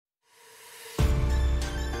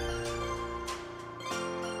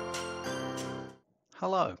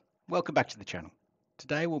Hello, welcome back to the channel.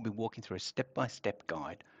 Today we'll be walking through a step-by-step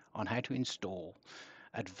guide on how to install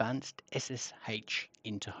advanced SSH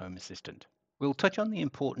into Home Assistant. We'll touch on the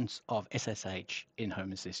importance of SSH in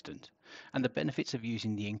Home Assistant and the benefits of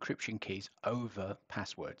using the encryption keys over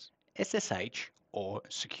passwords. SSH, or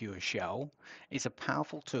Secure Shell, is a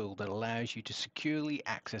powerful tool that allows you to securely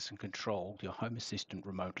access and control your Home Assistant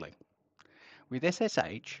remotely. With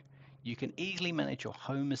SSH, you can easily manage your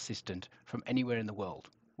Home Assistant from anywhere in the world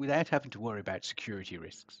without having to worry about security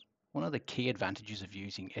risks. One of the key advantages of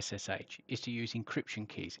using SSH is to use encryption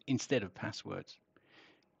keys instead of passwords.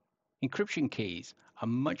 Encryption keys are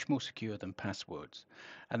much more secure than passwords,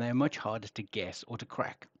 and they are much harder to guess or to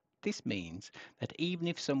crack. This means that even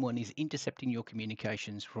if someone is intercepting your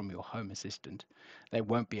communications from your Home Assistant, they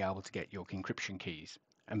won't be able to get your encryption keys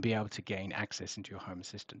and be able to gain access into your Home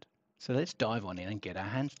Assistant. So let's dive on in and get our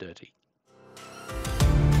hands dirty.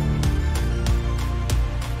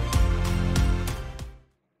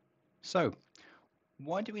 So,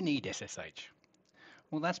 why do we need SSH?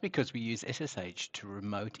 Well, that's because we use SSH to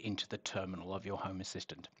remote into the terminal of your Home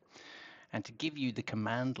Assistant and to give you the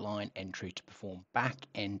command line entry to perform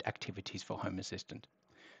back-end activities for Home Assistant.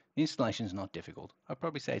 The installation is not difficult. I'd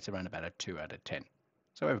probably say it's around about a 2 out of 10.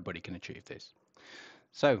 So everybody can achieve this.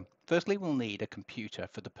 So, firstly, we'll need a computer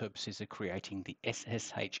for the purposes of creating the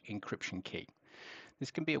SSH encryption key.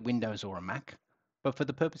 This can be a Windows or a Mac, but for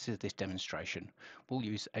the purposes of this demonstration, we'll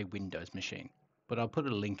use a Windows machine. But I'll put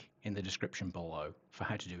a link in the description below for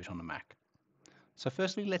how to do it on a Mac. So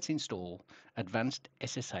firstly, let's install Advanced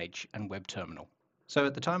SSH and Web Terminal. So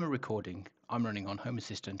at the time of recording, I'm running on Home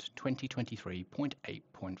Assistant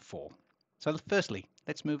 2023.8.4. So firstly,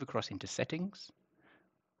 let's move across into Settings.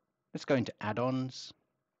 Let's go into Add-Ons.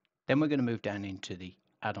 Then we're going to move down into the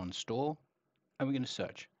Add-on Store, and we're going to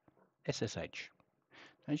search SSH.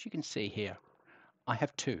 As you can see here, I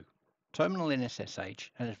have two, Terminal in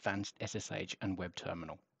SSH and Advanced SSH and Web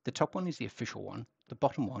Terminal. The top one is the official one, the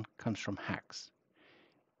bottom one comes from Hacks.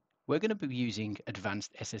 We're going to be using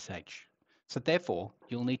Advanced SSH, so therefore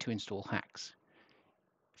you'll need to install Hacks.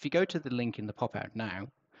 If you go to the link in the pop-out now,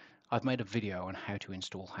 I've made a video on how to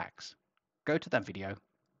install Hacks. Go to that video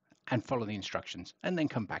and follow the instructions and then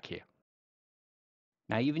come back here.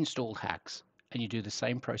 Now you've installed Hacks and you do the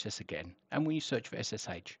same process again, and when you search for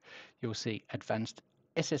SSH, you'll see Advanced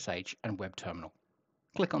SSH and Web Terminal.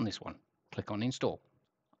 Click on this one, click on Install.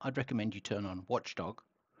 I'd recommend you turn on Watchdog,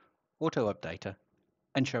 Auto Updater,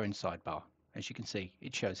 and Show in Sidebar. As you can see,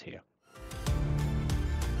 it shows here.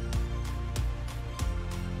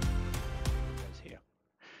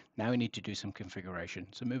 Now we need to do some configuration,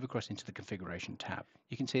 so move across into the Configuration tab.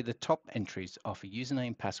 You can see the top entries are for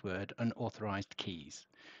username, password, and authorized keys.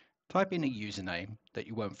 Type in a username that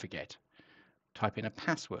you won't forget. Type in a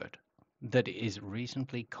password that is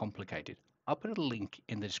reasonably complicated. I'll put a link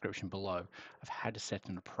in the description below of how to set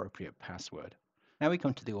an appropriate password. Now we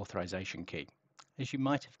come to the authorization key. As you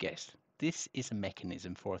might have guessed, this is a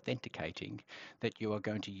mechanism for authenticating that you are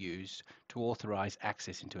going to use to authorize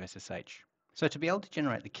access into SSH. So to be able to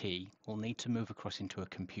generate the key, we'll need to move across into a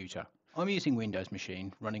computer. I'm using Windows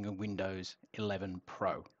machine running a Windows 11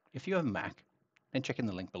 Pro. If you have a Mac, then check in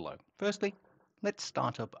the link below. Firstly, let's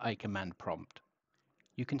start up a command prompt.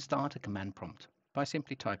 You can start a command prompt by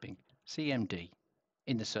simply typing CMD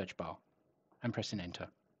in the search bar and pressing enter.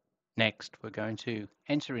 Next, we're going to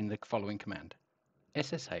enter in the following command,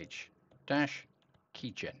 SSH-keygen.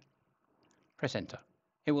 Press enter.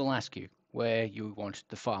 It will ask you where you want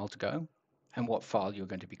the file to go and what file you're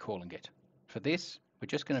going to be calling it. For this, we're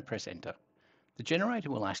just going to press enter. The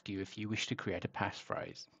generator will ask you if you wish to create a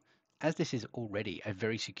passphrase. As this is already a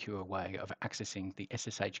very secure way of accessing the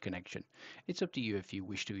SSH connection, it's up to you if you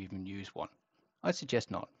wish to even use one. I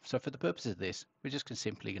suggest not, so for the purpose of this, we're just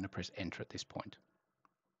simply going to press enter at this point.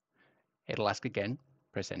 It'll ask again,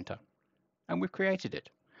 press enter, and we've created it.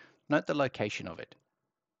 Note the location of it.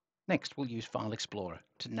 Next, we'll use File Explorer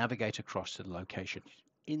to navigate across to the location.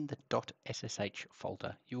 In the .ssh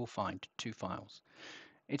folder, you will find two files.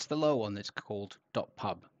 It's the lower one that's called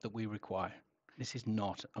 .pub that we require. This is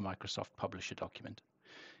not a Microsoft Publisher document.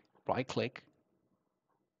 Right-click,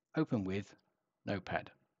 open with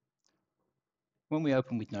Notepad. When we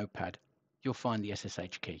open with Notepad, you'll find the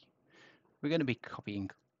SSH key. We're going to be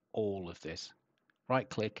copying all of this.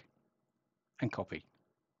 Right-click and copy.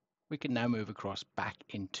 We can now move across back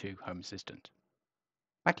into Home Assistant.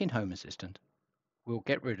 Back in Home Assistant, we'll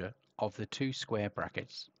get rid of the two square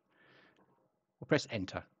brackets. We'll press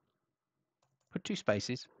enter. Put two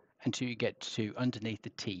spaces until you get to underneath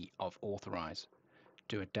the T of authorize.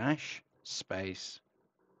 Do a dash, space,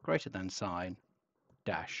 greater than sign,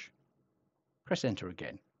 dash. Press enter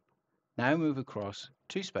again. Now move across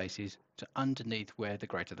 2 spaces to underneath where the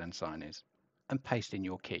greater than sign is and paste in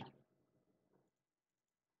your key.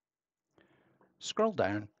 Scroll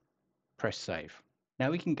down, press save.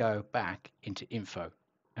 Now we can go back into info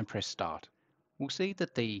and press start. We'll see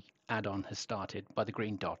that the add-on has started by the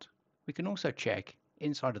green dot. We can also check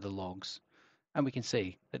inside of the logs and we can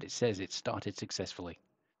see that it says it started successfully.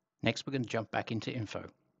 Next, we're going to jump back into info.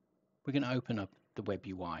 We're going to open up the web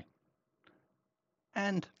UI.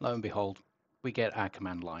 And lo and behold, we get our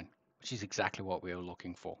command line, which is exactly what we were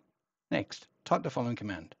looking for. Next, type the following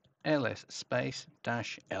command, ls space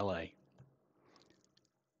 -la.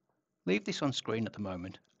 Leave this on screen at the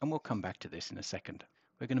moment and we'll come back to this in a second.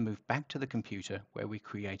 We're going to move back to the computer where we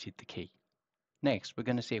created the key. Next, we're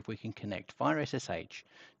going to see if we can connect via SSH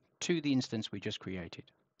to the instance we just created.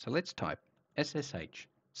 So let's type SSH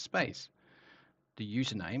space the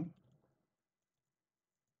username,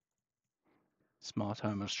 Smart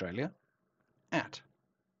Home Australia, at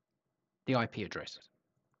the IP address,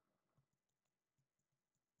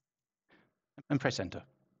 and press enter.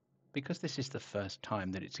 Because this is the first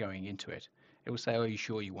time that it's going into it, it will say, are you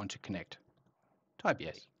sure you want to connect? Type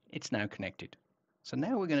yes. It's now connected. So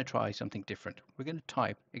now we're going to try something different. We're going to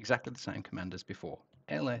type exactly the same command as before,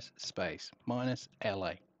 ls space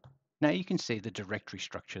 -la. Now you can see the directory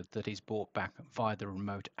structure that is brought back via the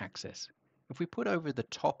remote access. If we put over the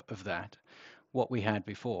top of that what we had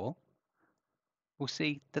before, we'll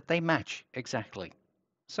see that they match exactly.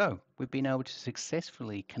 So we've been able to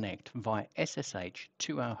successfully connect via SSH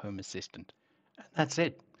to our Home Assistant. And that's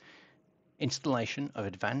it. Installation of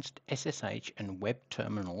advanced SSH and web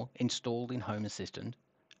terminal installed in Home Assistant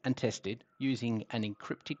and tested using an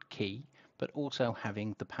encrypted key, but also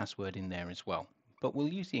having the password in there as well. But we'll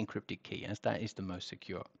use the encrypted key as that is the most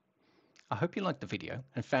secure. I hope you liked the video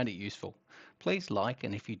and found it useful. Please like,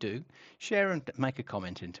 and if you do, share and make a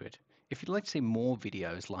comment into it. If you'd like to see more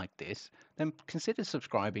videos like this, then consider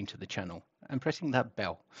subscribing to the channel and pressing that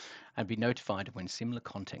bell and be notified when similar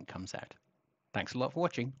content comes out. Thanks a lot for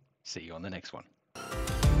watching. See you on the next one.